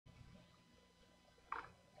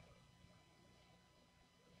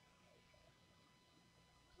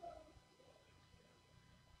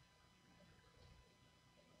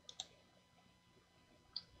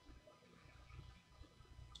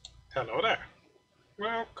Hello there.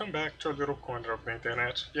 Welcome back to a little corner of the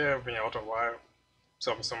internet. Yeah, I've been out a while.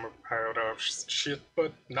 Some out of shit,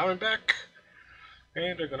 but now I'm back.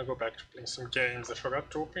 And we're gonna go back to playing some games. I forgot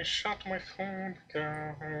to open shut my phone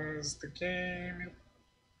because the game.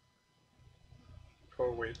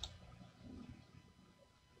 Oh, wait.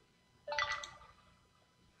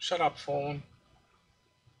 Shut up, phone.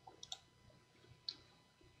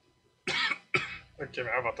 Okay, my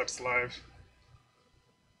avatar's live.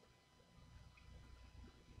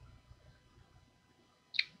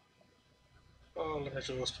 Oh, let me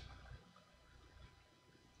just.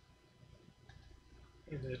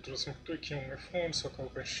 I need to do some tweaking on my phone so I can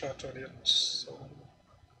open shut on it so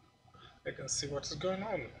I can see what's going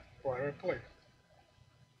on while I play.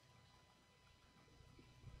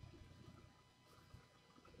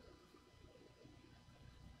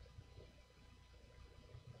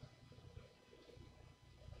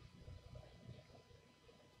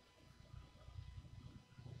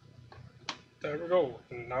 There we go.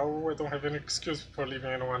 Now I don't have any excuse for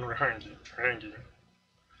leaving anyone hanging.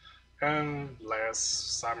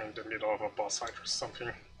 Unless I'm in the middle of a boss fight or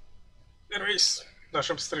something. Anyways, let's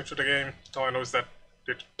jump straight to the game. All I know is that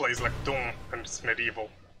it plays like Doom and it's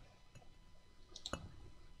medieval.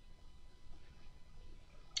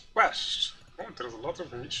 West. Oh, there's a lot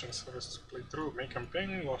of missions for us to play through. Main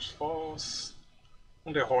campaign, Lost Falls,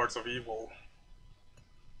 and the Hordes of Evil.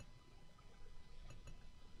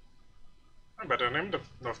 I better name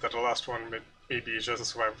of that last one, maybe just a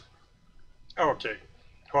survival. Oh, okay.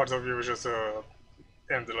 Hordes of Evil is just a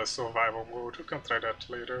endless survival mode. We can try that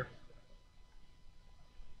later.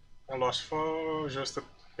 A Lost Falls, just a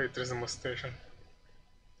tourism station.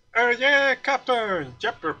 Yeah, Captain!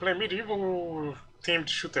 Yep, we're playing medieval themed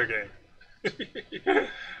shooter game.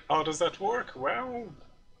 How does that work? Well,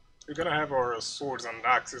 we're gonna have our swords and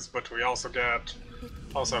axes, but we also get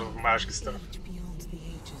all sorts of magic stuff. Beyond the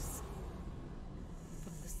ages,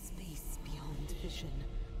 from the space beyond vision,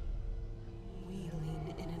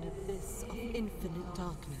 wheeling in an abyss of infinite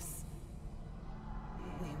darkness.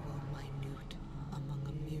 We were minute among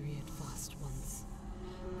a myriad vast ones,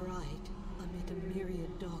 bright amid a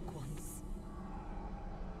myriad dark ones.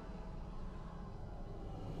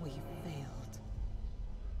 We failed.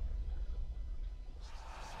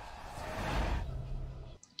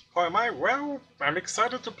 How am I? Well, I'm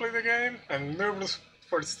excited to play the game. I'm nervous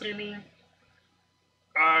for streaming.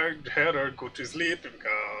 I had to go to sleep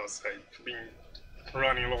because I've been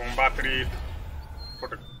running low on battery for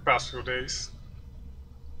the past few days.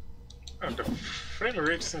 And the frame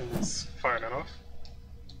rate seems fine enough.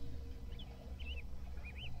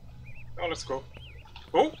 Now let's go.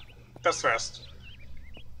 Oh, that's fast.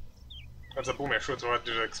 That's a boomer shooter, what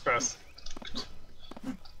did you expect?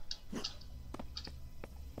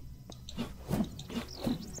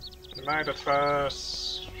 Am I that fast?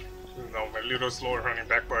 No, a little slower running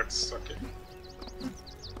backwards, okay.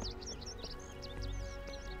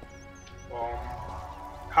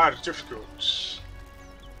 Hard difficult.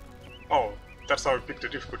 Oh, that's how I picked the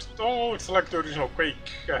difficulty. Oh, it's like the original Quake.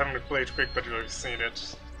 I haven't played Quake, but I've seen it.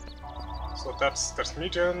 So that's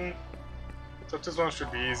medium. So this one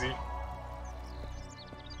should be easy.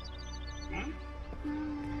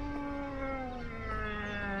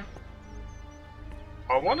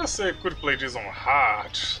 I wanna say I could play this on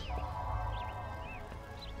hard,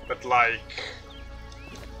 but like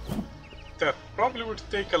that probably would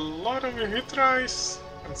take a lot of hit tries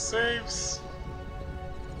and saves.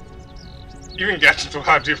 Even getting to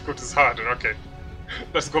hard difficulty is harder. Okay,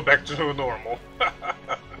 let's go back to normal.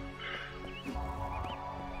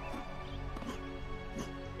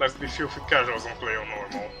 Let's be filthy casuals and play on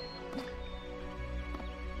normal.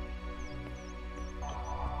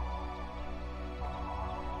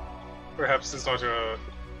 Perhaps it's not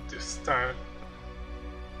this time.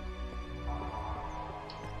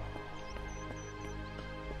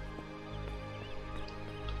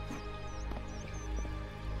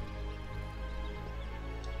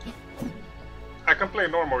 I can play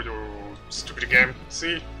normal, you stupid game.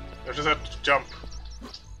 See? I just had to jump.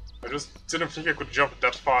 I just didn't think I could jump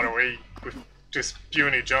that far away with this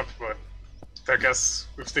puny jump, but I guess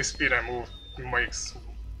with the speed I move, it makes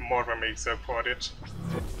more than makes up for it.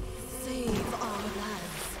 Save our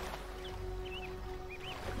lads.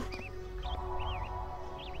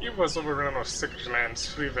 It was overrun of secret lands,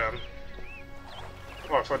 free them.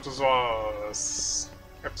 Well, I thought this was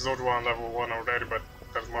episode 1, level 1 already, but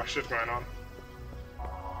there's more shit going on.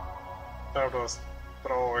 That was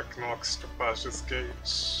pro equinox to pass this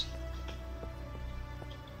gate.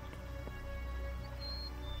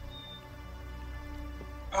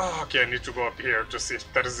 Oh, okay, I need to go up here to see if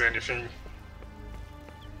there is anything.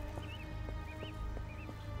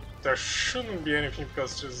 There shouldn't be anything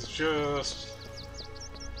because it's just...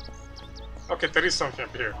 Okay, there is something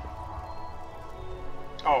up here.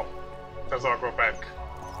 Oh, let's all go back.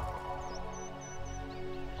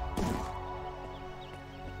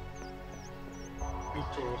 Need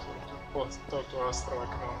to talk to Astral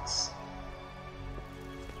Equinox.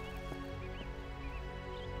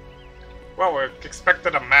 Well, I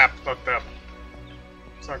expected a map, not that.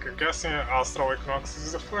 So I'm guessing Astral Equinox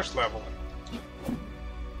is the first level.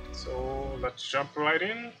 So let's jump right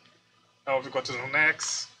in. Now we go to the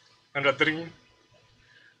next, and a dream,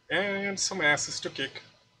 and some asses to kick.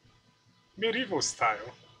 Medieval style.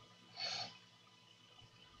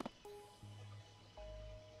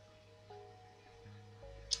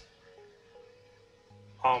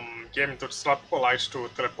 Game, it's not polite to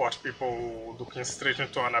teleport people looking straight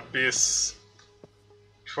into an abyss.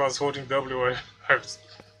 If I was holding W,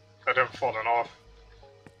 I'd have fallen off.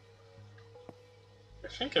 I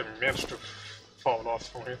think I managed to fall off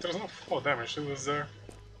from here. There's no fall damage, is there?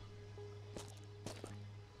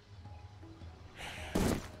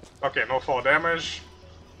 Okay, no fall damage.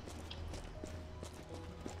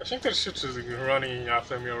 I think there's shit running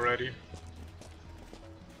after me already.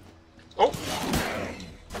 Oh!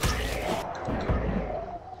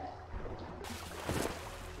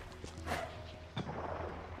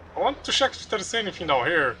 I want to check if there's anything down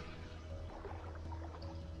here.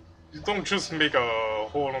 You don't just make a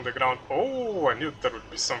hole on the ground. Oh, I knew there would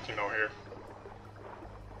be something down here.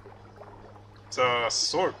 It's a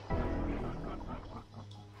sword.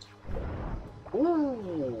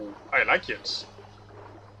 Ooh, I like it.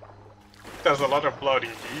 There's a lot of blood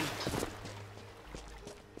indeed.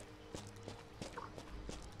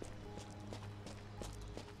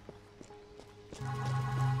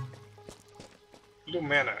 Blue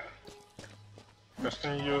mana. I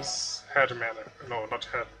can use head mana. No, not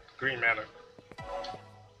head. Green mana.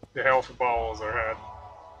 The health balls are head.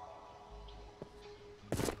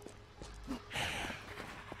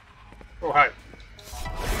 Oh, hi.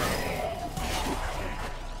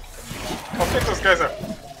 Okay, those guys are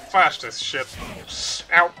fast as shit.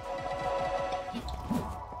 Ow.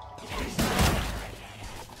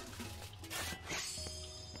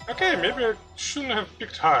 Okay, maybe I shouldn't have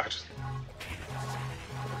picked hard.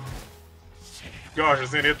 Gosh,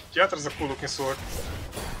 isn't it? Yeah, there's a cool looking sword.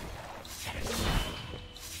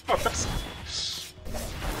 Oh,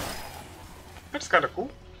 that's kinda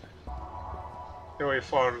cool. The way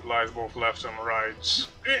forward lies both left and right.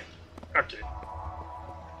 Okay.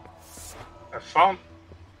 I found...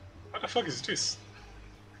 What the fuck is this?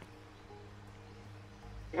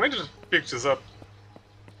 When did I pick this up?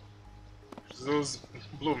 Those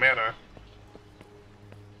blue mana.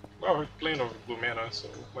 Well, we're playing over blue mana, so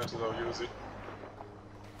might as well use it.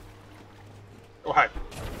 Oh, hi.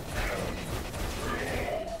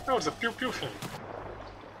 Oh, it's a pew-pew thing.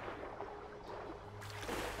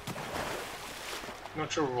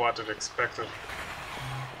 Not sure what I expected.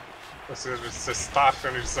 It's a staff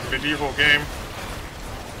and it's a medieval game.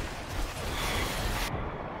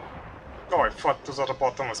 Oh, I thought this other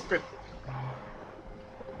bottom was pit.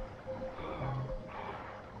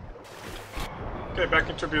 Okay, back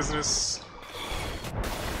into business.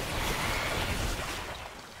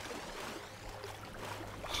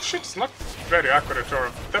 Shit's not very accurate,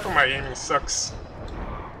 or that my aiming sucks.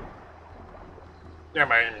 Yeah,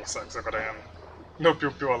 my aiming sucks, but I am. No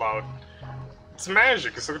pew-pew allowed. It's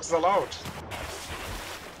magic, so it's allowed.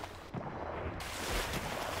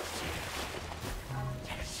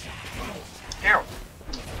 Ow!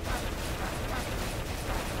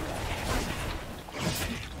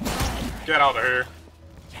 Get out of here.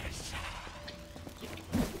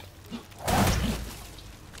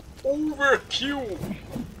 Overkill!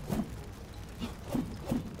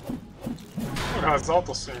 It has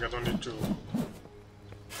auto swing, I don't need to.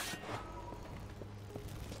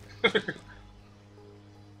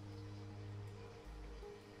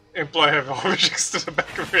 Imply heavy objects to the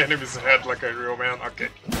back of the enemy's head like a real man. Okay.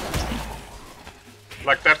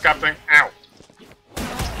 Like that, Captain. Ow!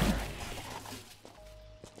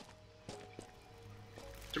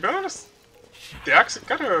 To be honest, the axe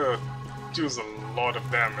kinda deals a lot of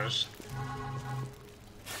damage.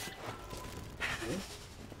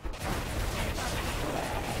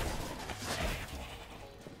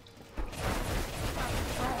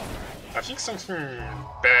 I think something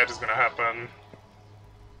bad is gonna happen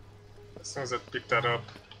as soon as I pick that up.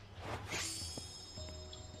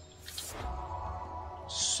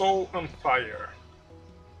 Soul on fire.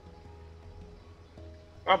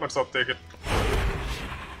 Oh, but I'll take it.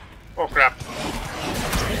 Oh crap.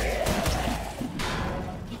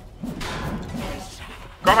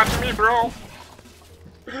 Come at me, bro!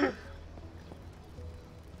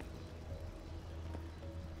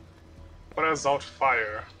 Press out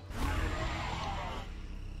fire.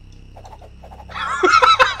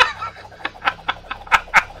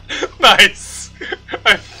 Nice!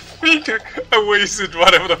 I think I wasted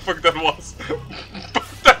whatever the fuck that was. But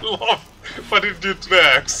I love what it did to the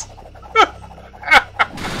axe.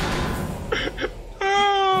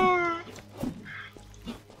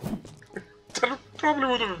 That probably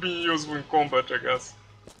would have been useful in combat, I guess.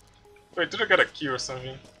 Wait, did I get a key or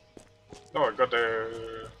something? No, I got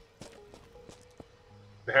the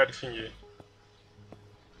head thingy.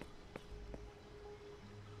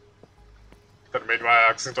 That made my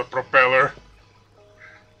axe into a propeller.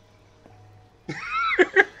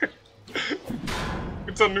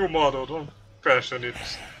 It's a new model, don't fashion it.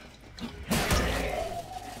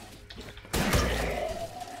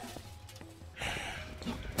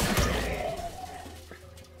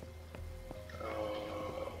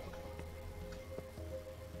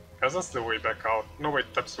 Guess that's the way back out. No wait,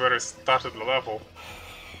 that's where I started the level.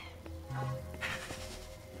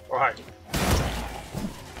 Oh hi.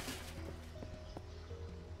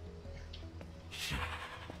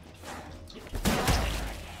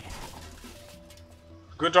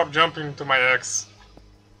 Good job jumping to my ex.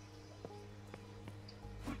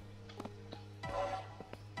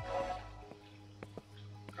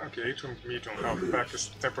 Okay, medium health back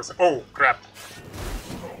is 10%. Oh crap!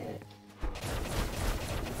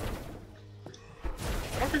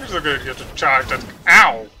 I don't think it's a good idea to charge that.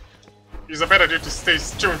 Ow! It's a better idea to stay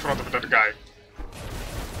still in front of that guy.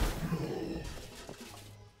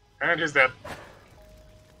 And he's dead.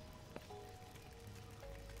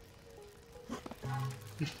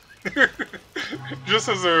 Just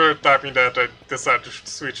as we were typing that, I decided to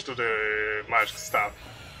switch to the magic staff.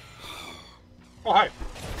 Oh, hi.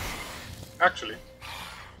 Actually.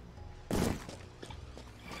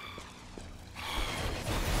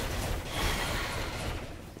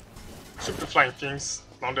 Super Flying Kings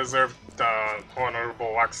don't deserve the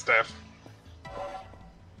honorable axe staff.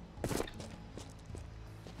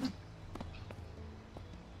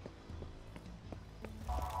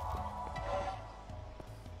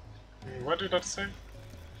 What did that say?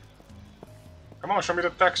 Come on, show me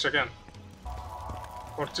the text again.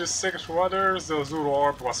 For 2 sacred waters, the azure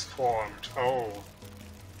orb was formed. Oh.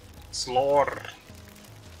 Slore.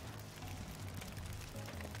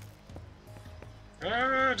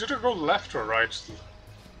 Did you go left or right?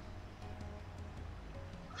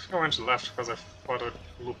 I think I went left because I thought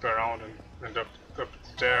I'd loop around and end up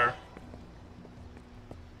there.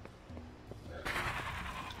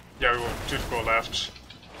 Yeah, we did go left.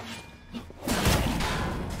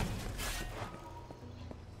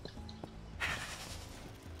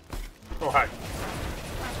 Oh, hi.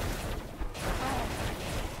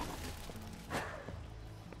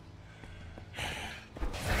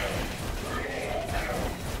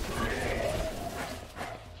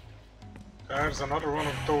 There's another one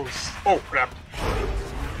of those. Oh, crap.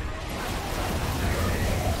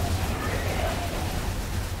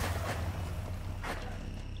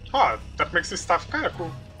 Ah, that makes this stuff kinda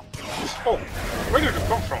cool. Oh, where did it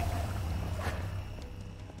come from?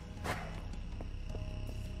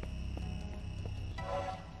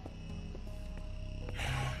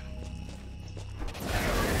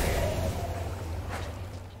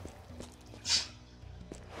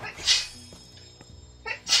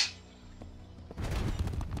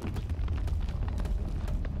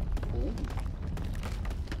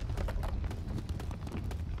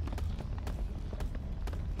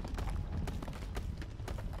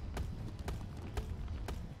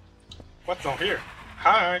 What's on here?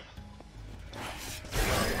 Hi!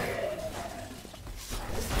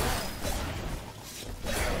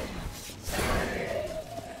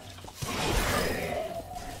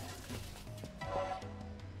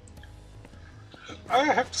 I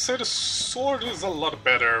have to say the sword is a lot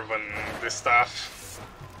better than this staff.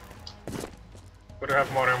 But I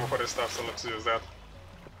have more ammo for this stuff, so let's use that.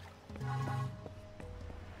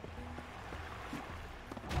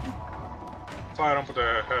 Fire onto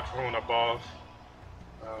the head rune above.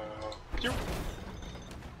 Pew!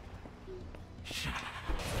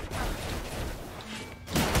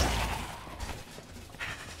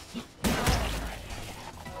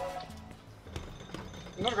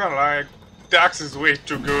 I'm not gonna lie, the axe is way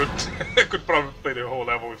too good. I could probably play the whole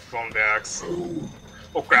level from the axe.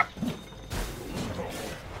 Oh crap!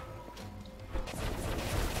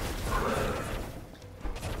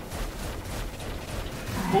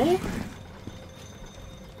 Ooh!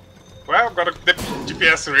 Well, got a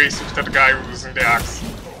DPS race with that guy using the axe.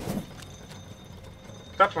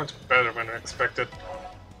 That went better than I expected.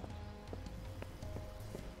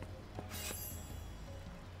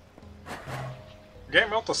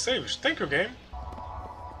 Game auto-saved. Thank you, game.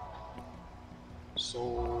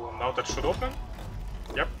 So now that should open.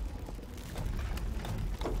 Yep.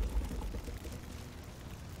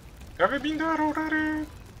 Have you been there already?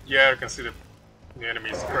 Yeah, I can see the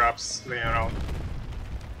enemy's scraps laying around.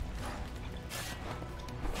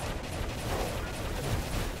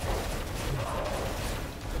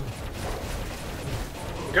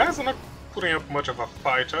 You guys are not putting up much of a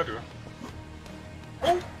fight, are you?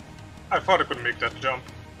 Oh! I thought I could make that jump.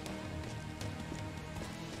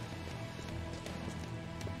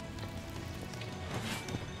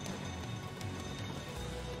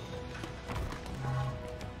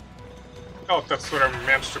 Oh, that's where I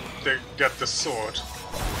managed to get the sword.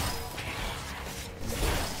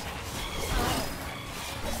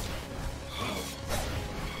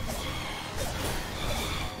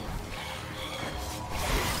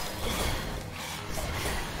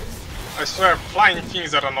 I swear, flying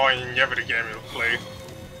things are annoying in every game you play.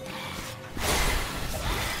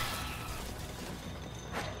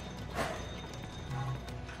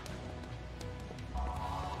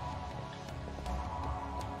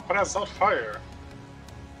 Press out fire.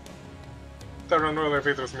 There are no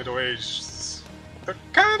elevators middle age. They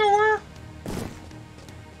kinda were.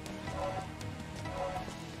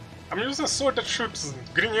 I'm using a sword that shoots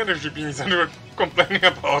green energy beams and you're complaining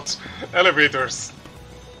about elevators.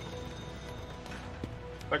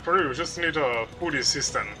 Like for real, you just need a pulley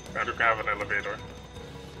system and you can have an elevator.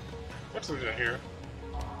 What's in here?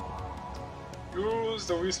 Use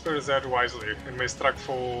the Whisper's Edge wisely. It may strike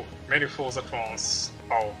many foes at once.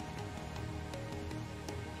 Oh.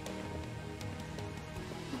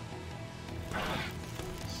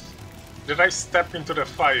 Did I step into the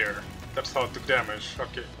fire? That's how it took damage.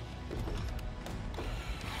 Okay.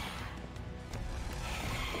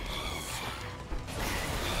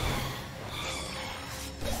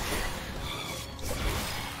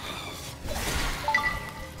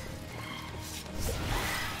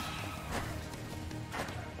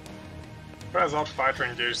 Press out fire to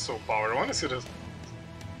engage soul power. I wanna see this.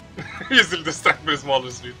 Easily distract by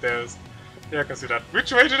smaller street tears. Yeah, I can see that.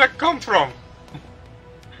 Which way did I come from?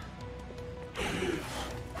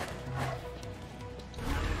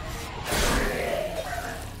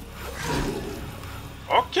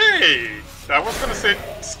 Okay! I was gonna say,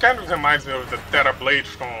 this kind of reminds me of the Terra Blade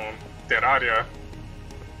from Terraria.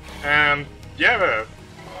 And yeah,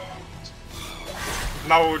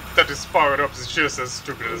 now that it's powered up, it's just as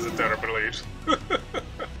stupid as the Terra Blade.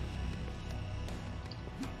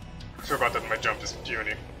 I forgot that my jump is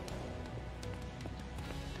puny.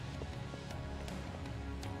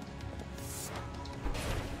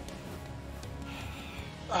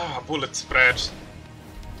 Ah, bullet spread.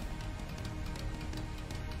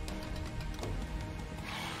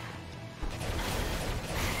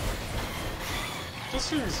 This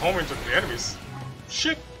thing is homing to the enemies.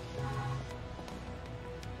 Shit!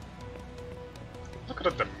 Look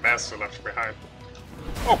at the mess we left behind.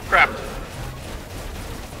 Oh crap!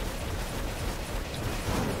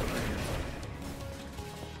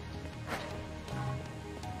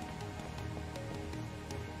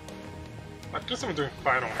 At least I'm doing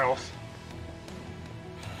fine on health.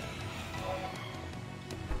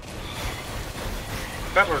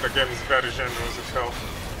 That or the game is very generous with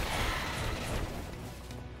health.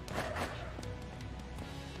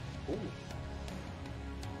 Ooh.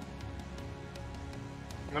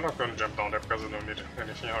 I'm not gonna jump down there because I don't need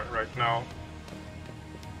anything right now.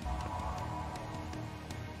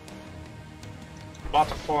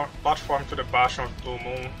 Platform to the Bastion of Blue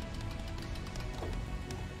Moon.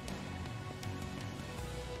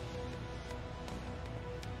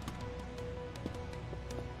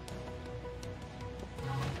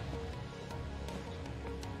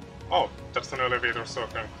 Oh, that's an elevator, so I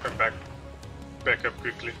can come back up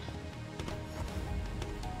quickly.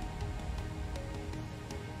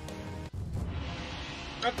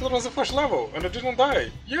 That was the first level, and I didn't die!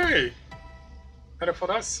 Yay! And I thought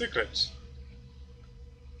that's secret.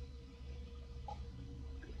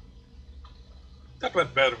 That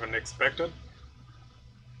went better than expected.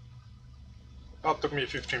 That took me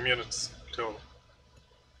 15 minutes till...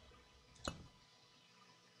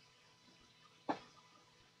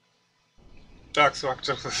 Dark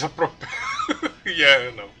structure is appropriate. Yeah,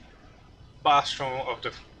 I know. Bastion of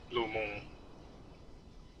the Blue Moon.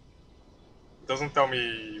 It doesn't tell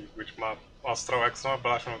me which map. Astral Extra,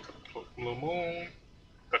 Bastion of the Blue Moon.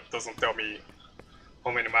 But doesn't tell me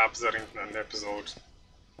how many maps are in an episode.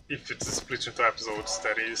 If it's split into episodes,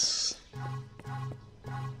 that is.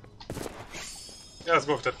 Yeah, let's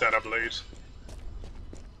go with the Terra Blade.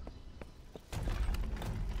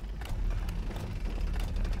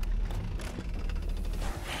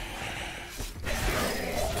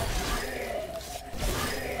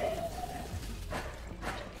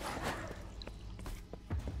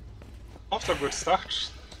 off to a good start.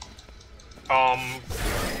 Um,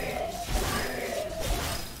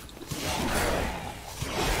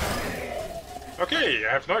 okay,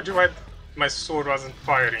 I have no idea why my sword wasn't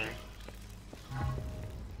firing.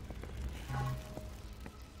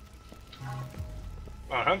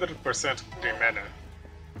 100% the mana.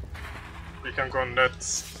 We can go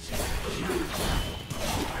nuts.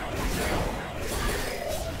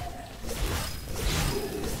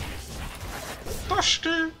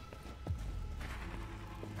 Toasty!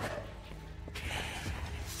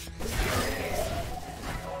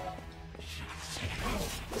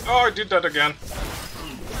 Oh, I did that again.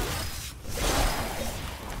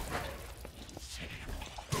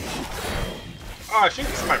 Oh, I think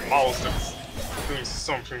it's my mouse that's doing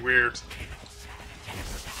something weird.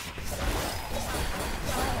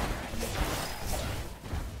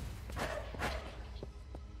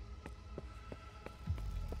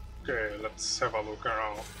 Okay, let's have a look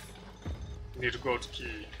around. Need a gold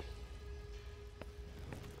key.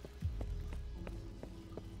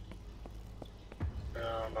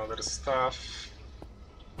 Another stuff.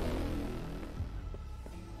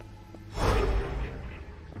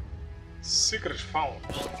 Secret found.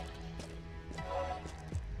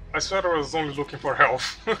 I swear I was only looking for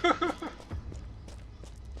health. I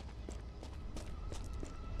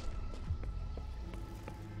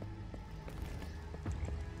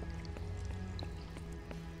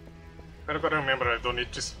gotta remember I don't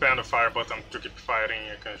need to spam the fire button to keep firing,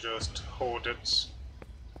 I can just hold it.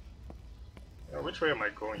 Which way am I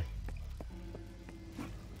going?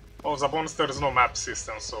 Oh, as a bonus there is no map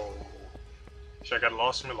system, so if I get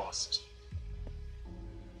lost, I'm lost.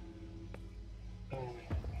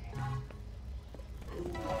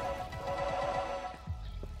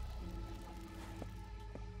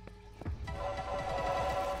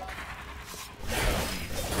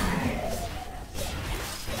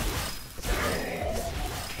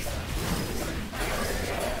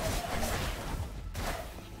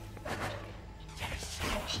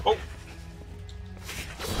 Oh!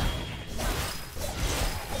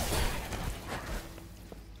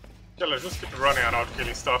 Yeah, let's just keep running and out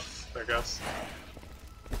killing stuff, I guess.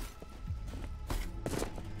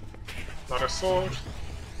 Another sword.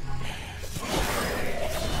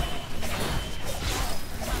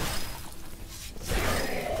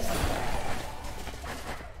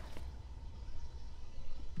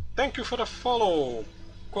 Thank you for the follow,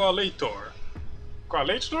 Coalator.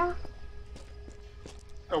 Coalator?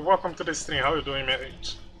 Welcome to the stream, how are you doing,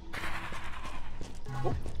 mate?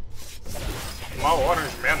 Oh. Wow,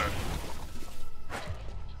 orange mana.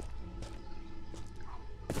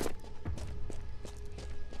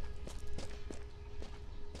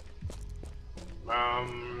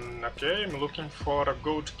 Okay, I'm looking for a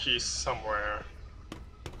gold key somewhere.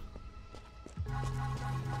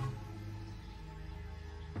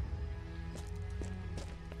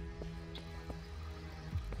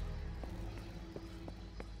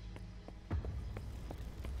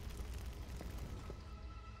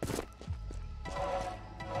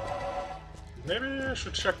 Maybe I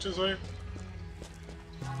should check this way.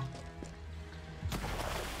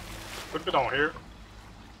 Could be down here.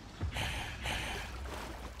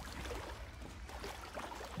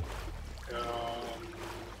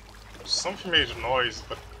 Something made a noise,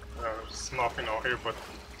 but there's nothing out here but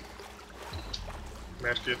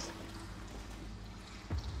medkit.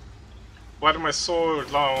 Why do my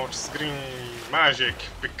sword launch green magic?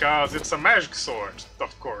 Because it's a magic sword,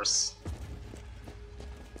 of course.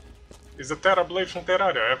 It's a Terra Blade from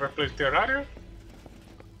Terraria. Ever played Terraria?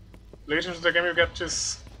 Later into the game you get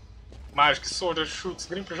this magic sword that shoots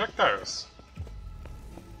green projectiles.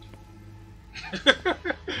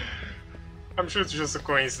 I'm sure it's just a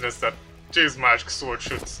coincidence that this magic sword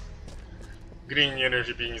shoots green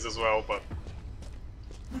energy beams as well, but...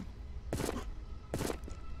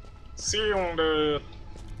 See on the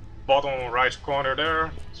bottom right corner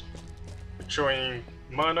there, it's showing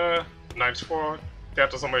mana, 94.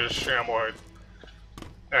 That is how much ammo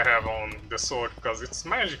I have on the sword, because it's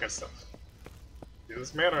magic and stuff. This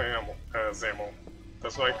is mana ammo, as ammo.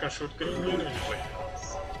 That's why I can shoot green energy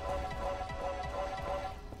blades.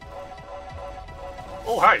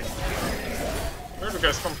 Oh, hi! Where do you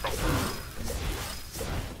guys come from?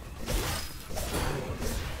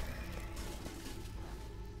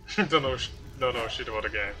 don't know shit about the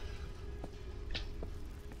game.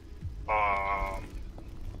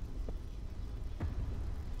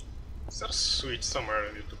 Is there a switch somewhere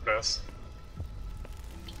I need to press?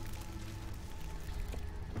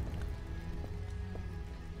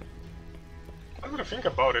 Now that I think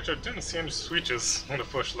about it, I didn't see any switches on the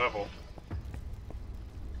first level.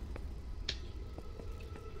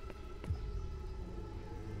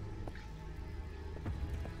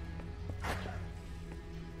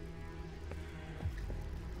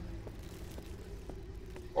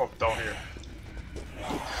 down here.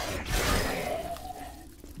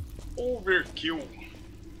 Overkill.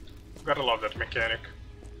 Gotta love that mechanic.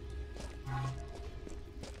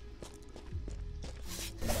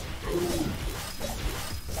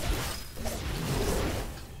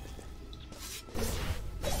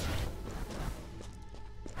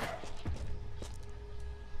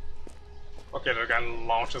 Okay, the guy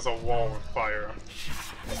launches a wall with fire.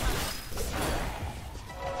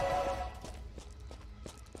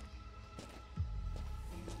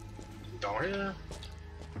 Down here.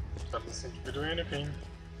 Doesn't seem to be doing anything.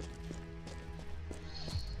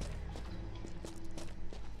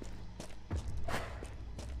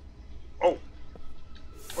 Oh!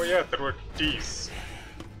 Oh yeah, there were these.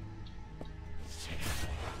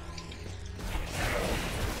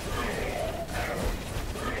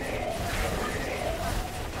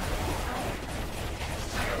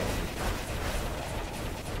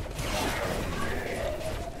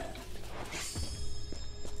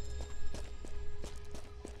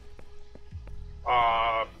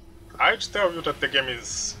 I'd tell you that the game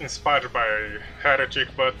is inspired by Heretic,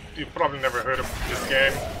 but you probably never heard of this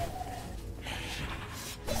game.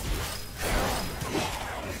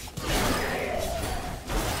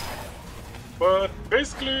 But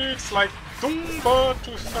basically it's like Doom but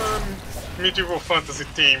with medieval fantasy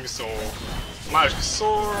theme, so magic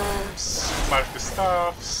swords, magic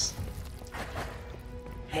staffs,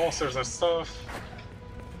 monsters and stuff.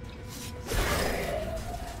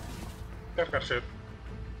 That kind of shit.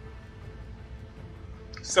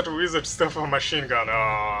 Set wizard stuff on machine gun,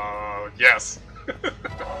 yes.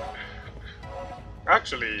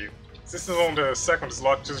 Actually, this is on the second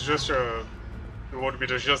slot, it's just it would be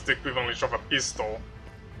just the equivalent of a pistol.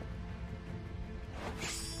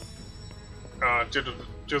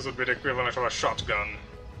 Just would be the equivalent of a shotgun.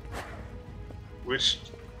 Which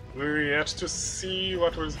we're yet to see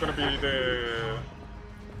what was gonna be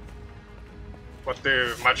what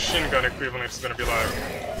the machine gun equivalent is gonna be like.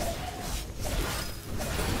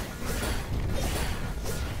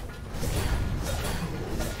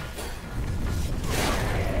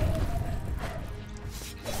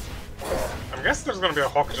 I guess there's gonna be a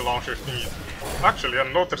rocket launcher thingy. Actually,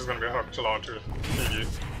 I know there's gonna be a rocket launcher thingy.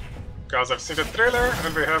 Because I've seen the trailer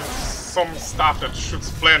and they have some stuff that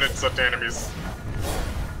shoots planets at the enemies.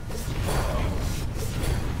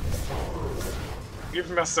 Give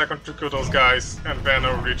me a second to kill those guys and then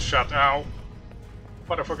I'll reach shut out.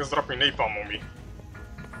 Motherfucker's dropping napalm on me.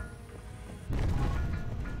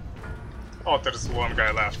 Oh, there's one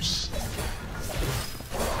guy left.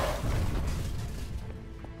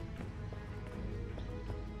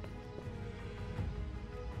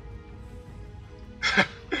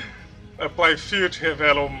 Apply field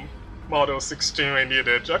Revelo model 16 when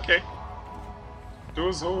needed. Okay.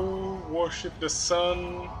 Those who worship the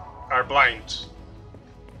sun are blind.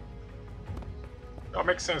 That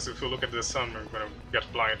makes sense. If you look at the sun, we're gonna get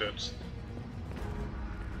blinded.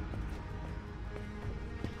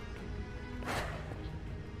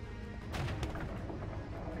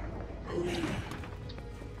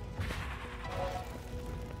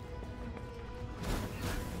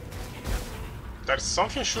 There's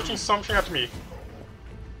something shooting something at me,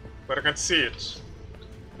 but I can't see it.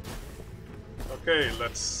 Okay,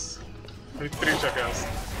 let's retreat, I guess.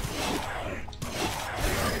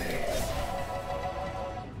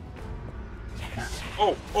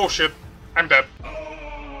 Oh shit, I'm dead.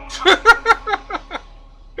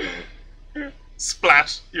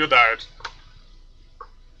 Splat, you died.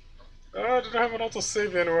 Did I have an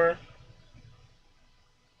autosave anywhere?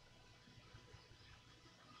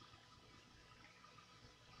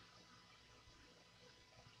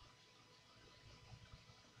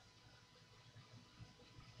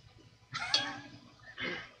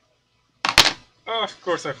 Of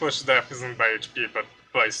course, my first death isn't by HP, but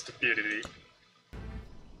by stupidity.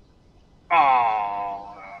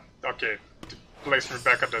 Ah, okay. Place me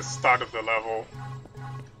back at the start of the level.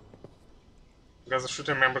 Because I should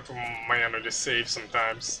remember to manually save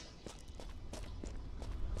sometimes.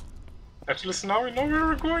 At least now we know where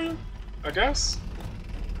we're going, I guess.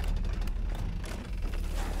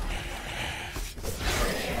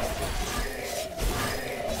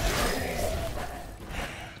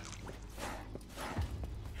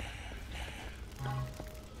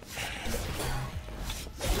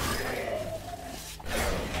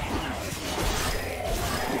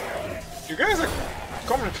 You guys are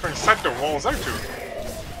coming from inside the walls, aren't you?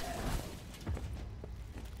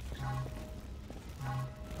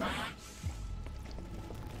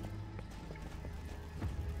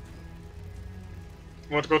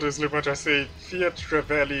 Won't go to sleep much, I say Fiat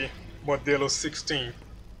Revelli Modelo 16.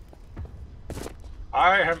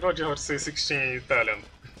 I have no idea how to say 16 in Italian.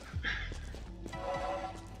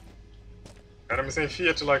 And I'm saying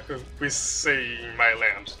Fiat like we say in my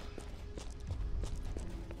land.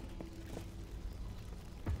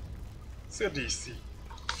 Sedici.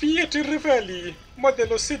 Fiat Rivelli,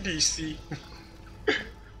 modello Sedici.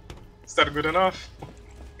 Is that good enough?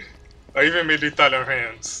 I even made the Italian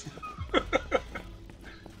hands.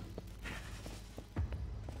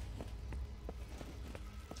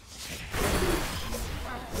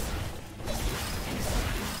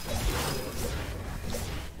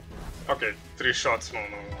 Okay, 3 shots, no.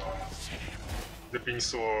 The beam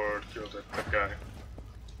sword killed that guy.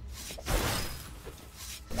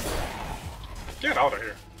 Get out of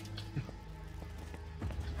here.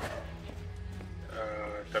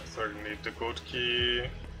 That's where you need the gold key.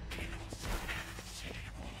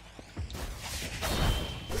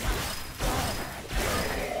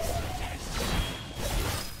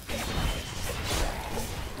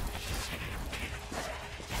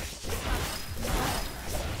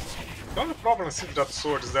 The only problem with that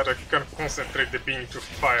sword is that I can concentrate the beam to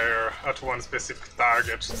fire at one specific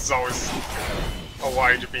target. It's always a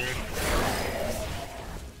wide beam.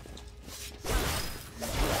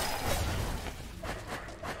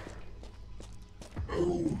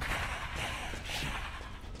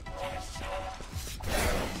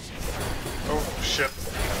 Oh shit.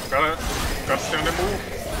 Gotta stay on the move.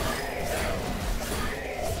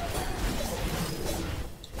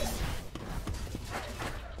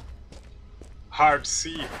 Hard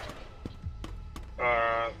C.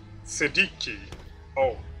 Sedicchi.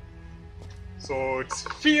 Oh. So it's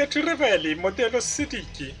Fiat Rivelli, modello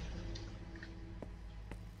Sedicchi.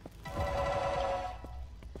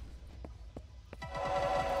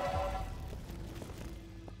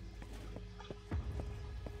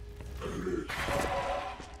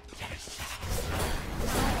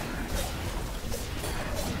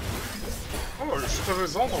 Oh, you should have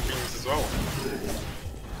horizontal beams as well.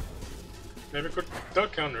 Maybe we could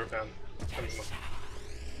duck under them.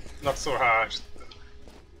 Not so hard.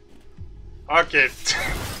 Okay,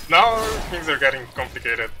 now things are getting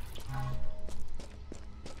complicated.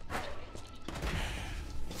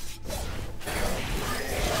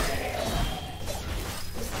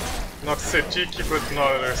 Not Sedicchi, but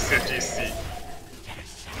not Sedici.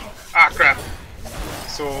 Ah, crap!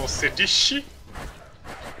 So, Sedici?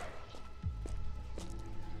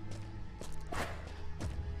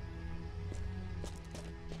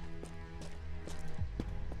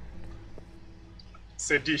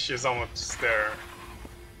 Sedici is almost there.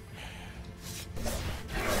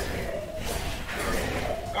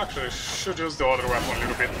 Actually, I should use the other weapon a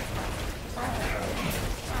little bit.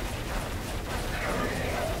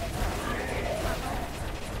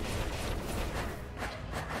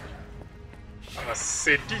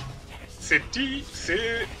 Sedici?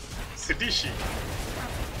 Sedicchi?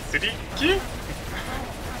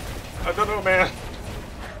 I don't know, man.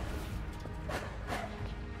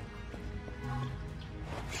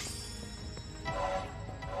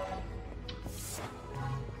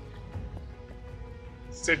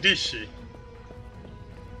 Sedici.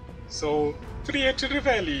 So, Fiat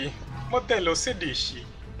Rivelli, modello Sedici.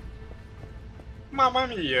 Mamma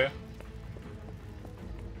mia.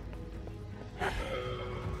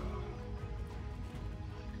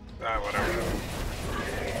 Whatever.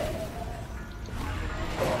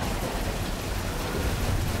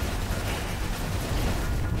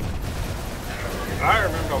 I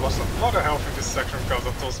remember I lost a lot of health in this section because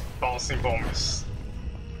of those bouncing bombs.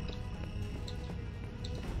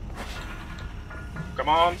 Come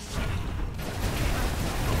on!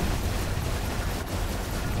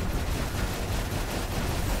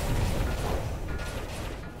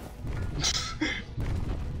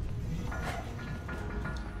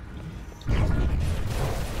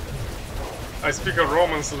 I speak a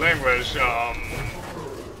Romance language,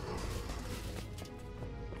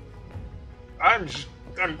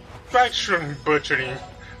 I'm quite sure I'm butchering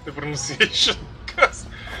the pronunciation, because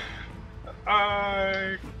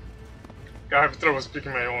I have trouble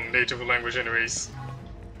speaking my own native language anyways.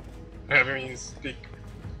 Having me speak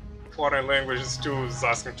foreign languages too is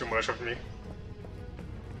asking too much of me.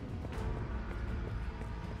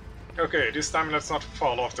 Okay, this time let's not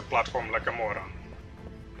fall off the platform like a moron.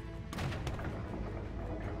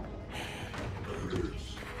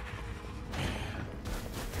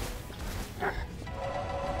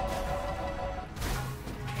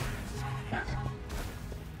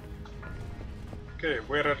 Okay,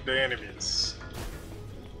 where are the enemies?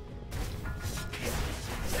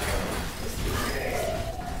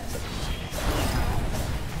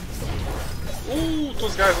 Ooh,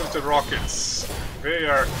 those guys with the rockets. They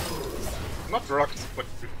are not rockets. with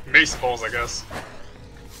mace balls, I guess.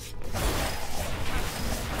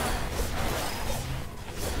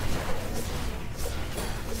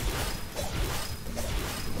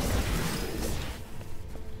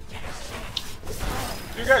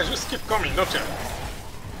 You guys just keep coming, don't you?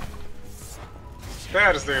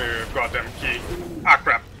 There's the goddamn key. Ah,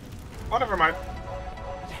 crap. Oh, never mind.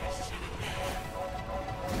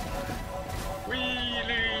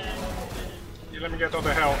 Wheelie! Let me get all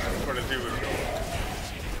the health for the dude.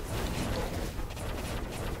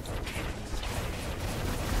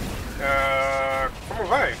 Como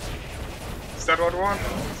vai? Is that what I want?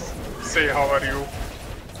 Say how are you?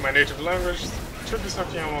 My native language should be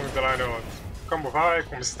something along the line of como vai,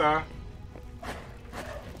 como está?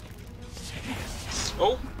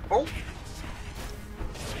 Oh, oh!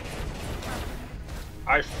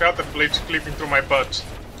 I felt the blade clipping through my butt.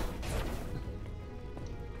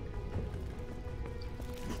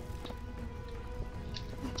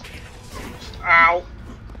 Ow!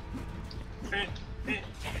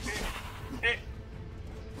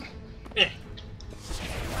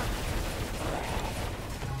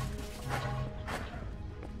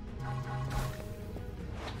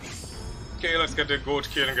 Okay, let's get the goat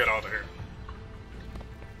kill and get out of here.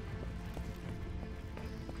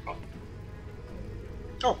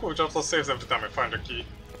 Oh cool, it also saves every time I find a key.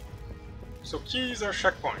 So keys are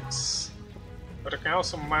checkpoints. But I can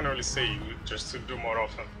also manually save just to do more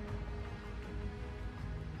often.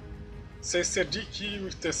 Say Sedic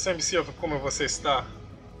with the SMC of como você está.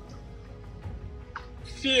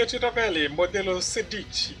 Fiat Ravelli, modelo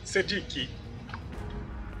Sedic.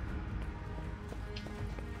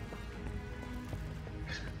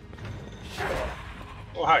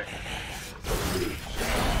 Oh, hi.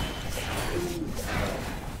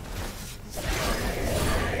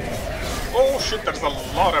 Oh shit, there's a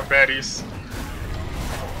lot of baddies.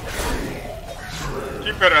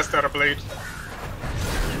 Keep your ass there, blade.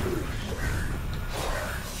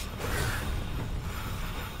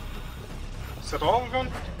 Is that all of them?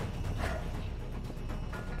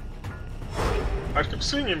 I'd keep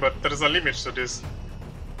swinging, but there's a limit to this.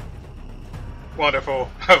 Wonderful.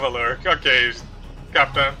 Have a lurk. Okay,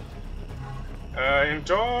 Captain.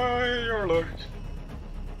 Enjoy your lurk.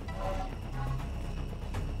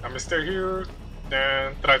 I'm gonna stay here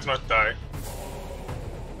and try to not die.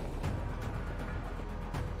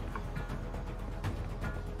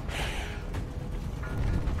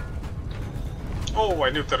 Oh, I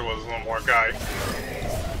knew there was one more guy.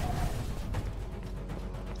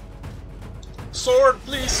 Sword,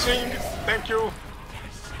 please swing. Thank you.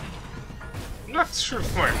 I'm not sure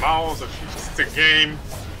if my mouse or if it's the game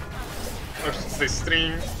or if it's the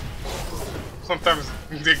stream. Sometimes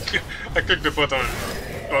I click the button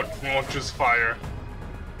but won't choose fire.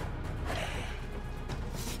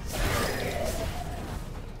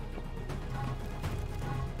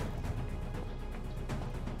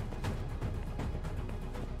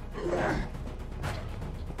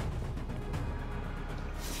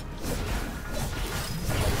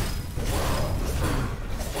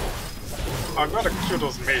 I gotta kill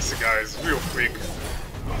those mace guys real quick.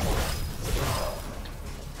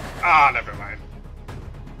 Ah, never mind.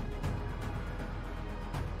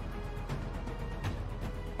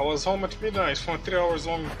 I was home at midnight from a 3 hours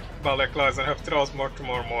long ballet class and have 3 hours more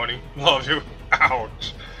tomorrow morning. Love you.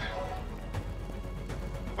 Ouch.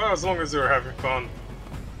 Well, as long as you're having fun,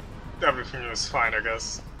 everything is fine, I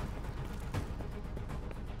guess.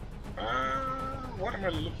 What am I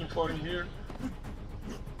looking for in here?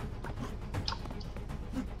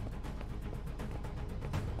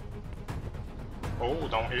 Oh,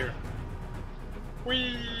 down here.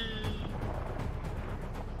 Whee!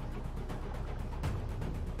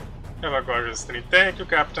 Have a gorgeous day. Thank you,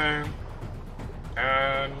 Captain.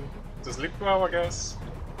 And to sleep well, I guess.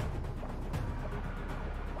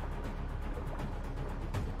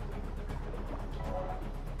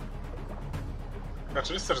 At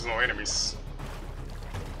least there's no enemies.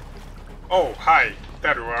 Oh, hi.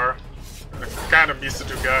 There you are. I kinda missed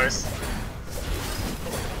you guys.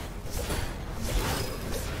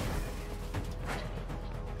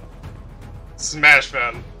 Smash,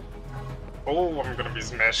 man. Oh, I'm gonna be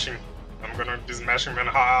smashing. I'm gonna be smashing man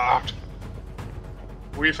hard.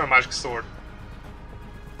 With a magic sword.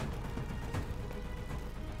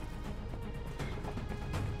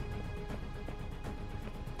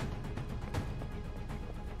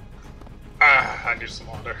 Ah, I need some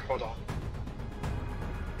water. Hold on.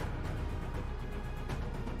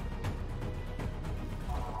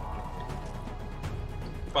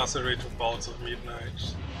 Pass a rate of bouts of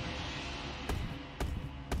midnight.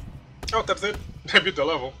 Oh, that's it. I beat the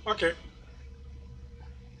level. Okay.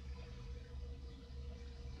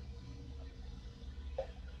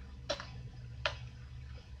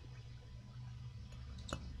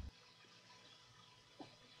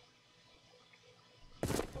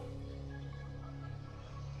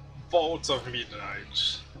 Vaults of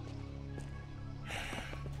Midnight.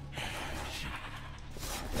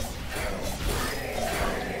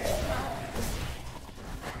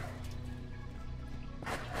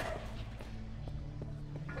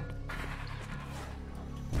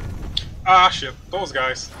 Ah shit, those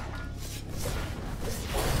guys.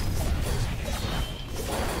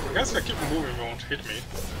 I guess if I keep moving, they won't hit me.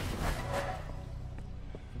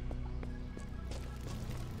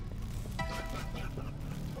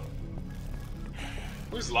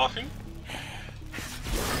 Who's laughing?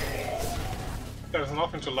 There's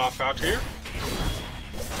nothing to laugh at here.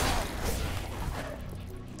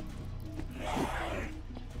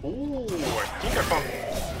 Ooh, I think I found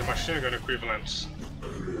the machine gun equivalent.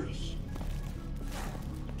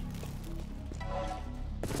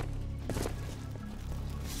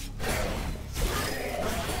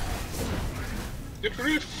 Did you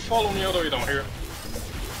really follow me all the way down here?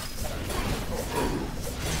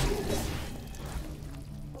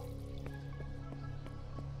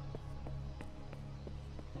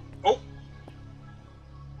 Oh!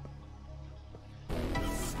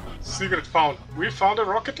 Secret found. We found a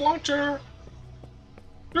rocket launcher!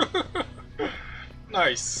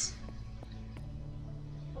 Nice.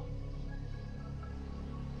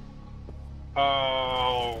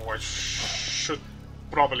 Oh, I should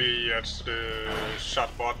probably add the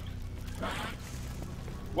chatbot.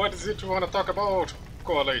 What is it you want to talk about?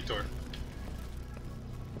 Call later.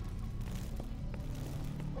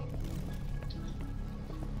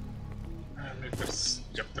 And there's,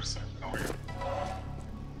 yep, there's something down here.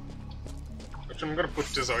 But I'm gonna put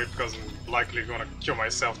this away because I'm likely gonna kill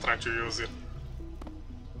myself trying to use it.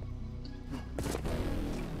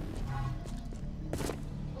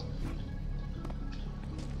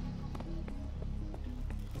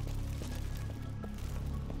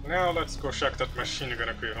 Now let's go check that machine gun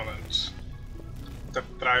equivalent. That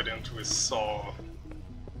trident we saw.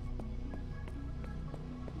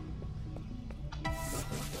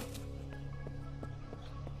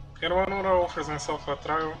 Anyone want to offer himself a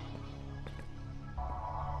trial?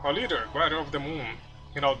 Our leader, guardian of the moon,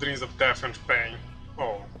 in our dreams of death and pain.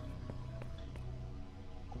 Oh.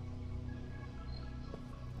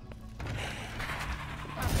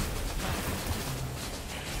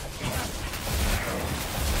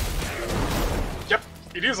 Yep,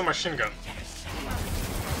 it is a machine gun.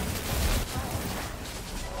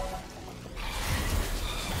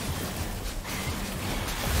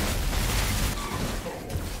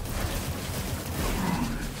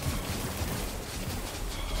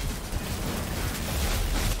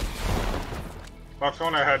 But if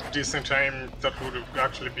only I had decent aim, that would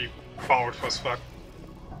actually be powerful as fuck.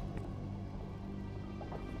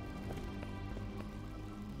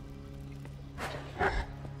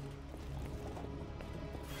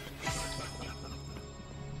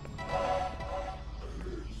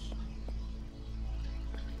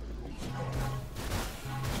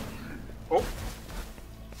 Oh!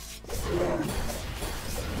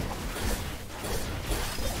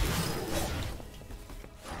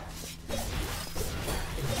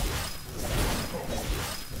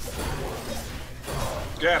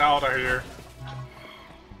 Get out of here.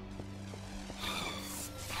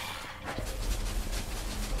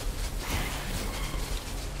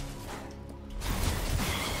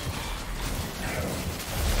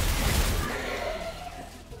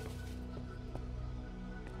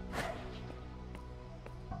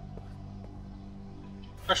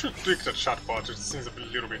 I should tweak that chatbot, it seems a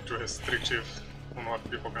little bit too restrictive on what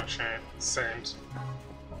people can send.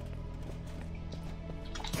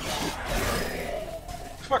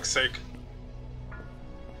 Fuck's sake.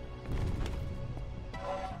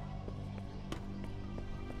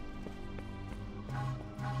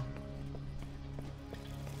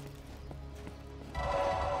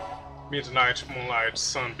 Midnight, moonlight,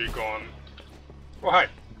 sun be gone. Oh, hi.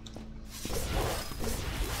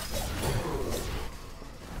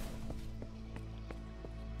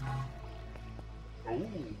 Ooh.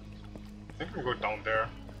 I think we'll go down there.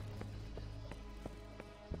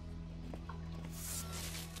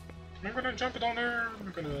 I'm gonna jump down there.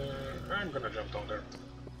 I'm gonna jump down there.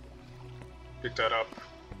 Pick that up.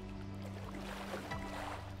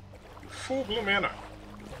 Full blue mana.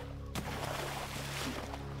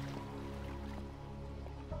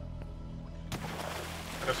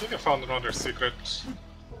 And I think I found another secret.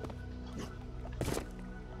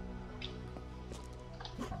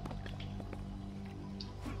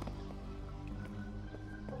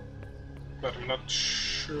 But I'm not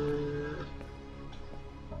sure.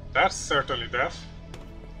 That's certainly death.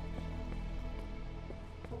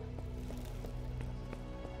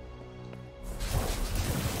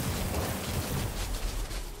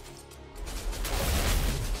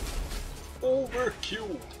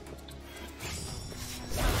 kill.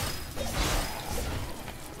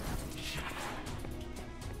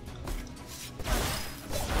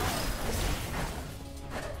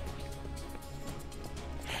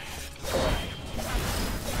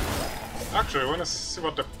 Actually, I wanna see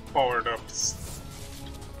what the powered up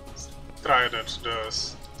trident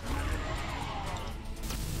does.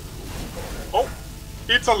 Oh!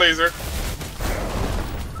 It's a laser!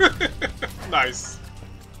 Nice!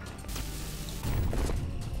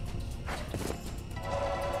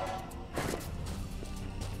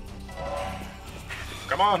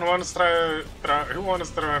 Come on, who wants to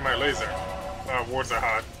try my laser? Words are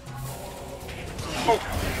hard.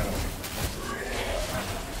 Oh!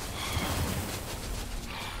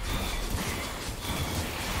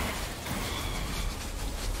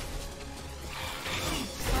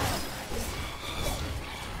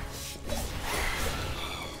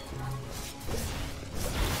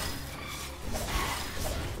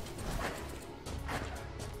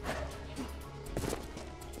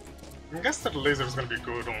 I guess that the laser is gonna be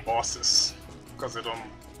good on bosses, because they don't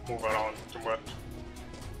move around too much.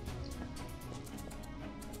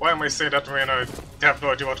 Why am I saying that when I have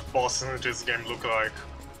no idea what bosses in this game look like?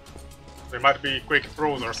 They might be Quake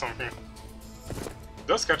Pros or something.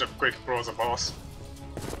 Does catch up Quake Pro as a boss?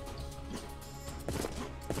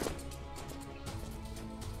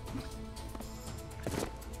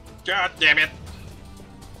 God damn it!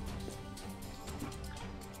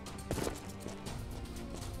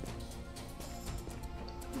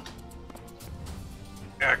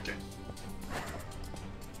 Okay.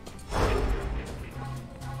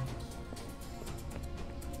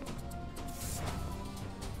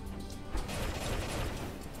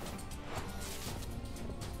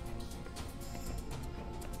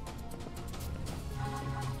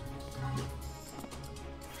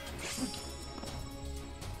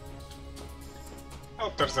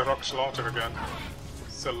 Oh, there's a rock slaughter again.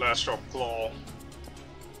 Celestial Claw.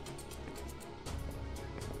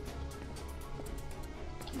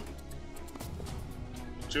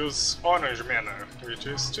 Choose orange mana, which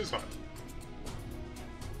is choose one.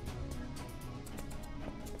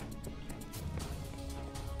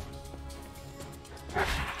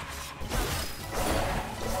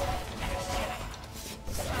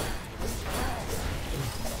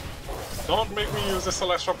 Don't make me use the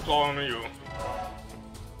Celestial Claw on you.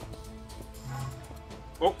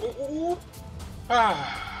 Oh, oh, oh, oh.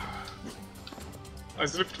 Ah. I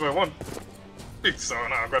slipped by one big, so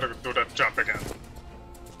now I gotta do that jump again.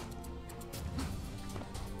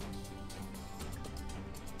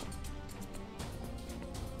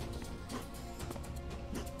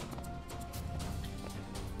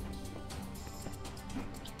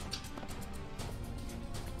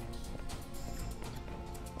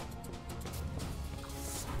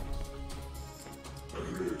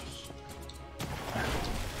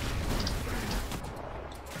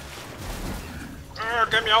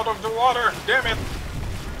 Get me out of the water! Damn it!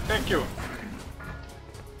 Thank you.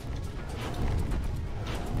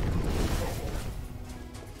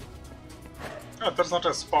 Oh, that's not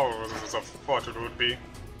as powerful as I thought it would be.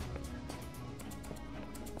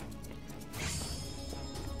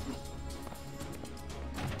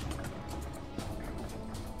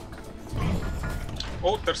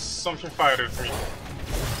 Oh, there's something fired at me.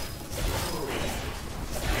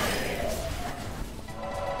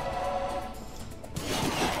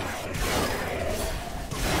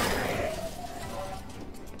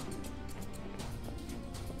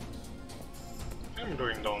 I'm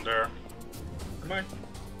doing down there. Am I?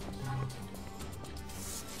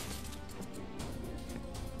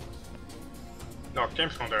 No, it came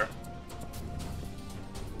from there.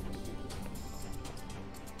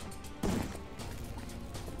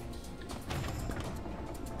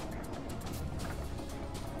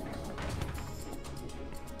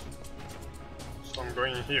 So I'm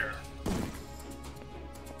going here.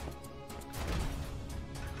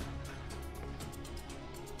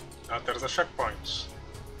 There's a checkpoint.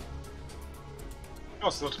 Oh,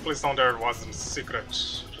 so that place down there wasn't secret.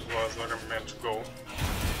 It was where I'm meant to go.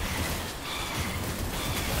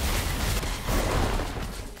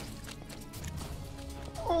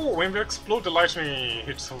 Oh, when we explode, the lightning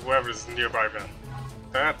hits whoever is nearby then.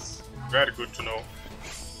 That's very good to know.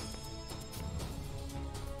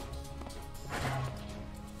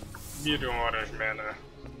 Medium orange mana.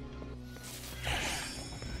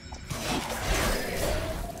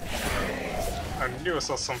 I knew I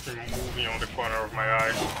saw something moving on the corner of my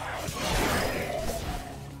eye.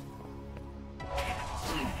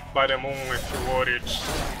 By the moon if you're worried.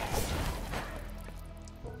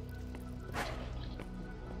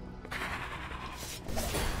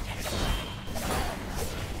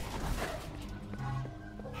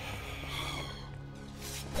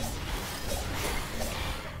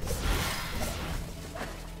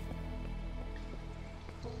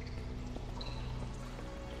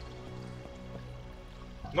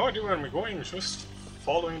 No idea where I'm going, just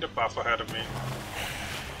following the path ahead of me.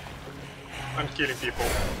 And killing people.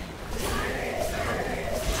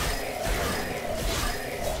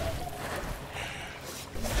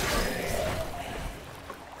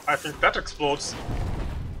 I think that explodes.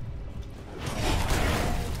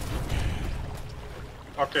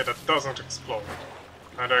 Okay, that doesn't explode.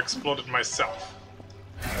 And I exploded myself.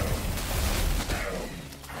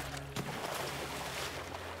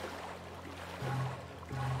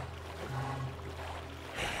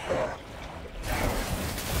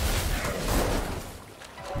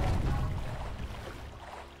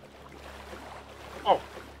 Oh,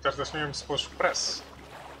 that's the thing I'm supposed to press.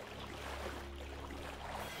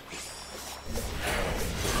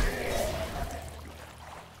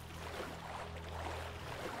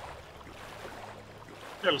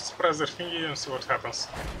 Yeah, let's press the thingy and see what happens.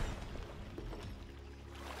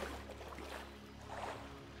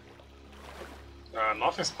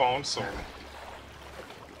 Nothing spawned, so...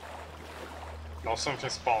 Now something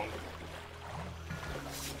spawned.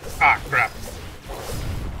 Ah, crap.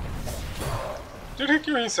 Did he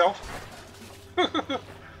kill himself? At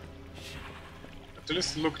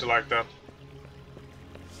least it looked like that.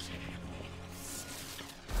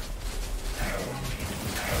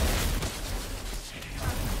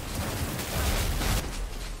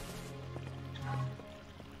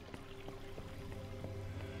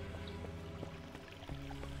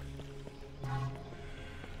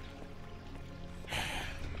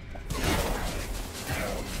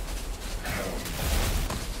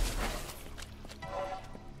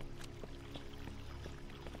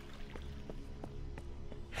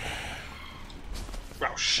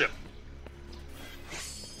 Oh shit.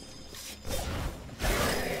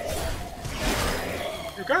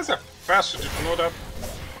 You guys are faster, did you know that?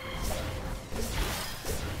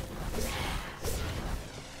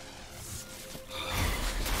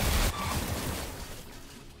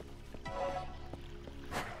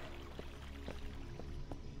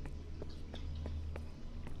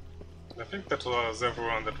 I think that was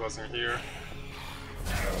everyone that was in here.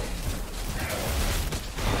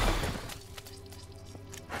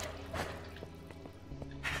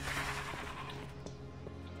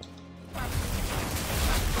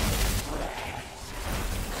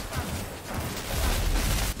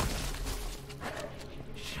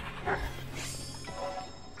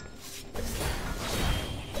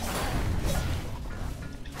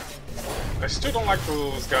 I still don't like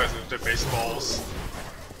those guys with the baseballs.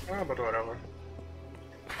 But whatever.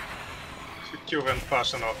 If you kill them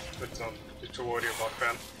fast enough, you don't need to worry about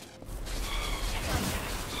them.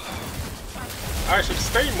 I should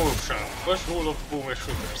stay in motion. First rule of boomer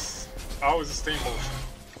shooters. Always stay in motion.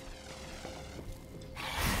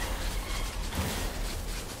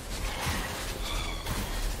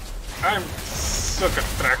 I'm suck at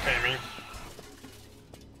track aiming.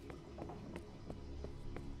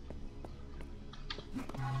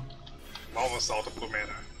 Almost out of blue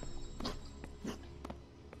mana.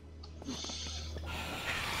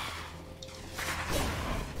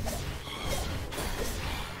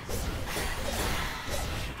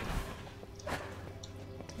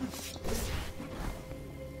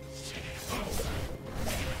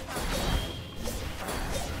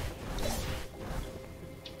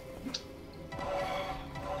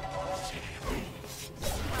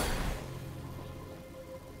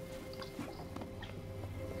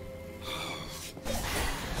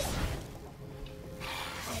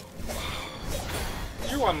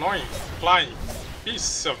 You annoying flying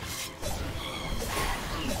piece of...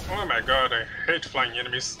 Oh my god, I hate flying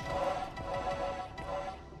enemies.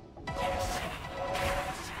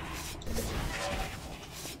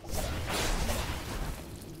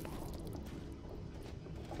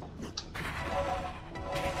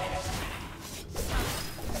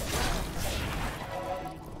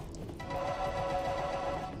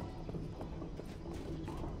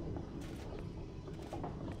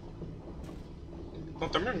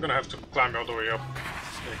 Don't tell me I'm gonna have to climb all the way up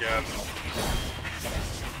again.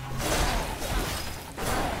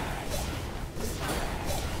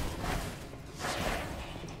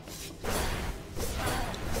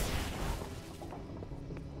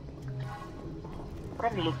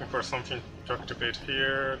 Probably looking for something to activate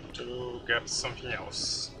here to get something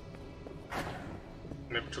else.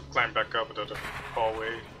 Maybe to climb back up to the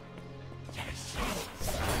hallway.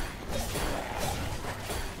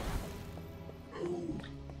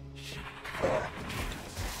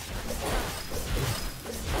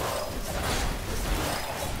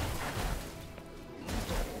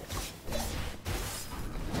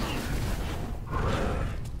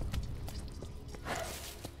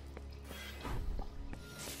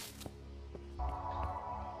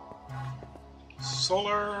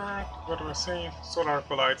 solar... what do I say? Solar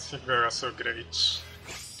acolytes think they are so great.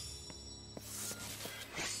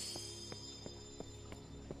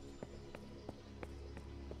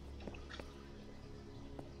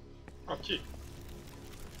 Okay.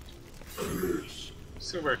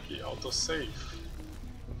 Silver key, autosave.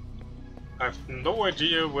 I have no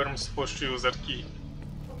idea where I'm supposed to use that key.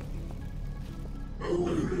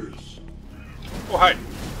 Oh, hi!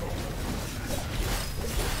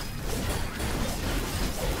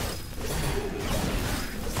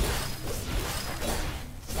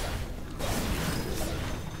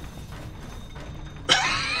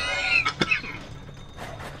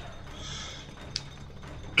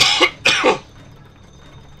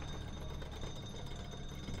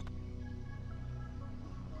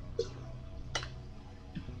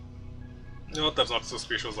 No, that's not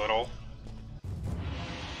suspicious at all.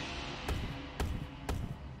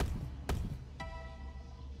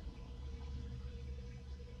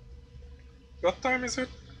 What time is it?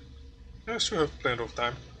 I should have plenty of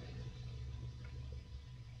time.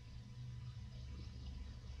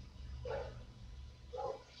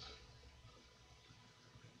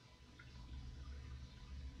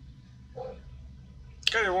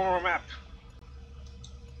 Okay, one more map.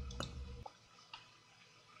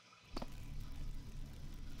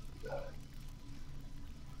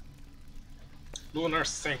 Lunar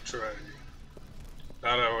Sanctuary.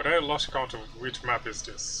 Now I already lost count of which map is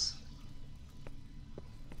this.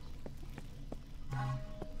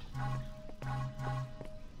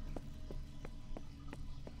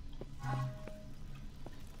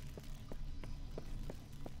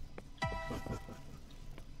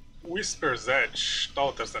 Whisper's Edge.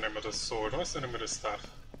 Oh, that's the name of the sword. What's the name of the staff?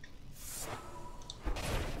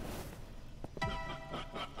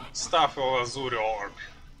 Staff of Azure Orb.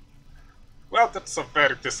 Well, that's a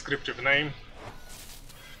very descriptive name.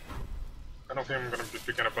 I don't think I'm gonna be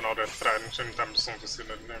picking up another thread anytime soon to see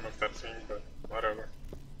the name of that thing, but whatever.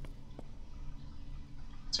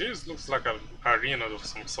 This looks like an arena of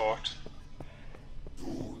some sort.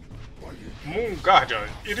 Moon Guardian.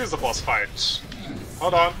 It is a boss fight.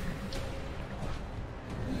 Hold on.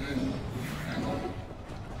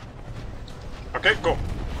 Okay, go.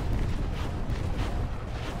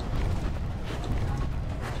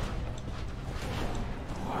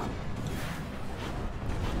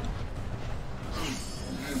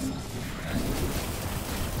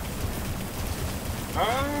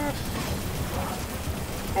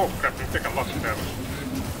 Oh crap, I'm taking a lot of damage.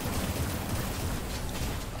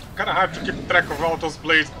 Kinda hard to keep track of all those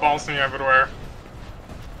blades bouncing everywhere.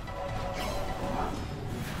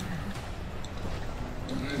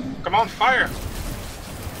 Come on, fire!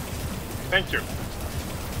 Thank you.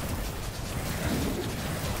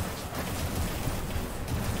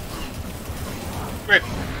 Wait,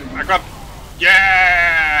 I got...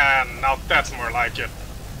 Yeah! Now that's more like it.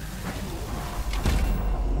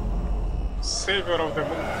 Savior of the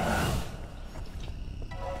moon.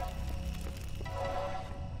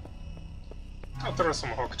 Oh, there is some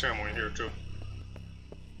Hawk ammo in here too.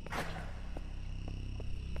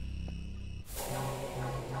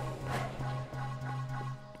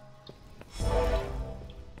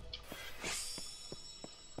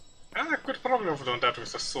 I could probably have done that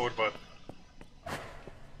with a sword, but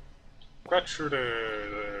quite sure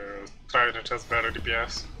the Trident has better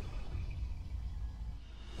DPS.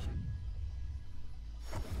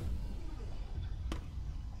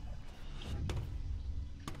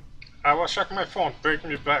 I was checking my phone, taking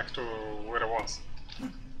me back to where I was.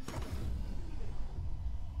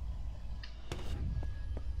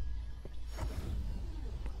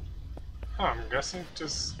 I'm guessing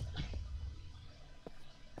this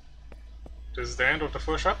is the end of the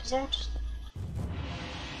first episode?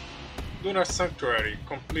 Lunar Sanctuary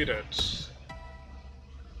completed.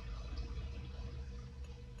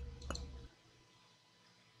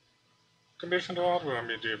 Combination of hardware and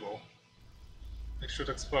medieval. I should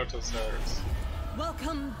explore those areas.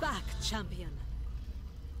 Welcome back, champion.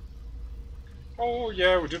 Oh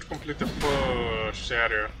yeah, we did complete the first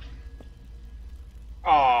area.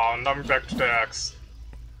 Oh, now I'm back to the axe.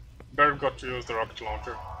 Barely got to use the rocket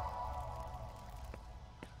launcher.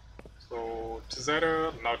 So, it's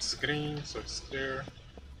area, now it's green, so it's clear.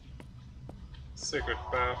 Sacred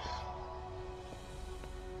Path.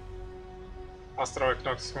 Astral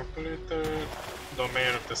Equinox completed.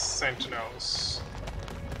 Domain of the Sentinels.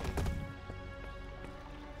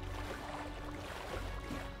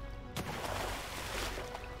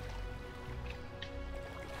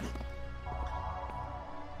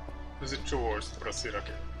 Use it towards to proceed,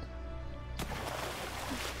 okay.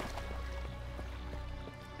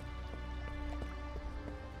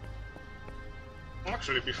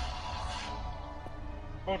 actually, before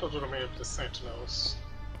the remainder of the Sentinels.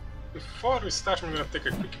 Before we start, I'm gonna take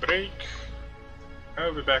a quick break.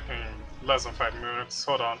 I'll be back in less than 5 minutes.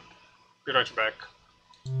 Hold on. Be right back.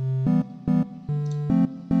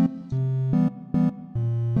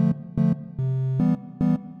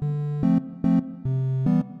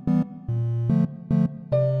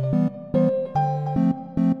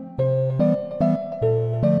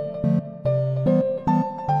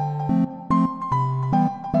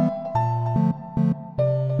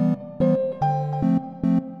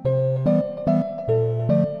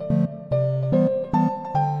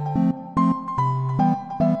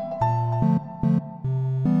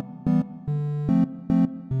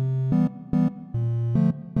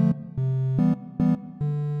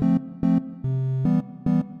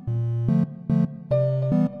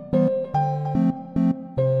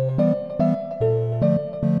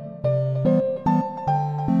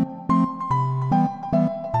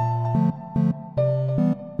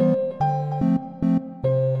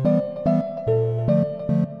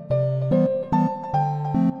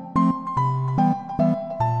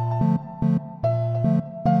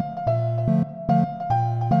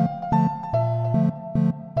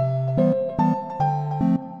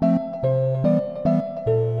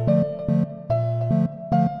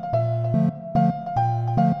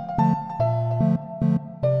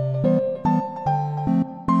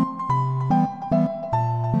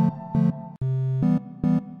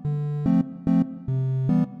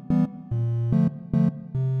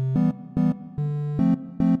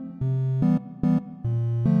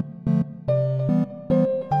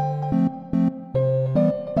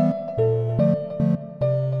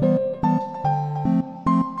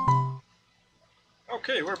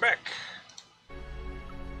 Okay, we're back.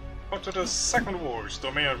 On to the second wars,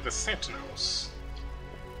 domain of the Sentinels.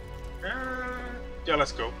 Yeah,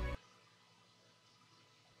 let's go.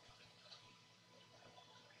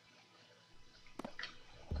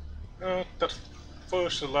 That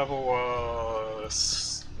first level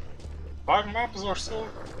was 5 maps or so.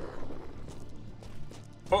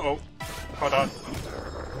 Uh-oh. Hold on.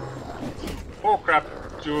 Oh crap,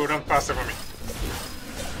 you ran faster for me.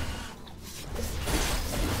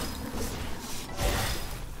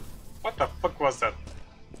 What the fuck was that?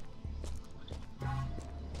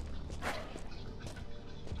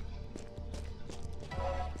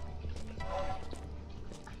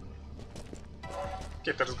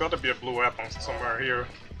 Okay, there's gotta be a blue weapon somewhere here.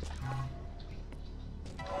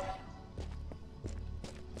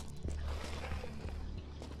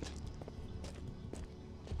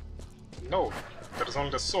 No, there's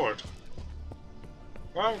only the sword.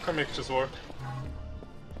 Well, we can make this work.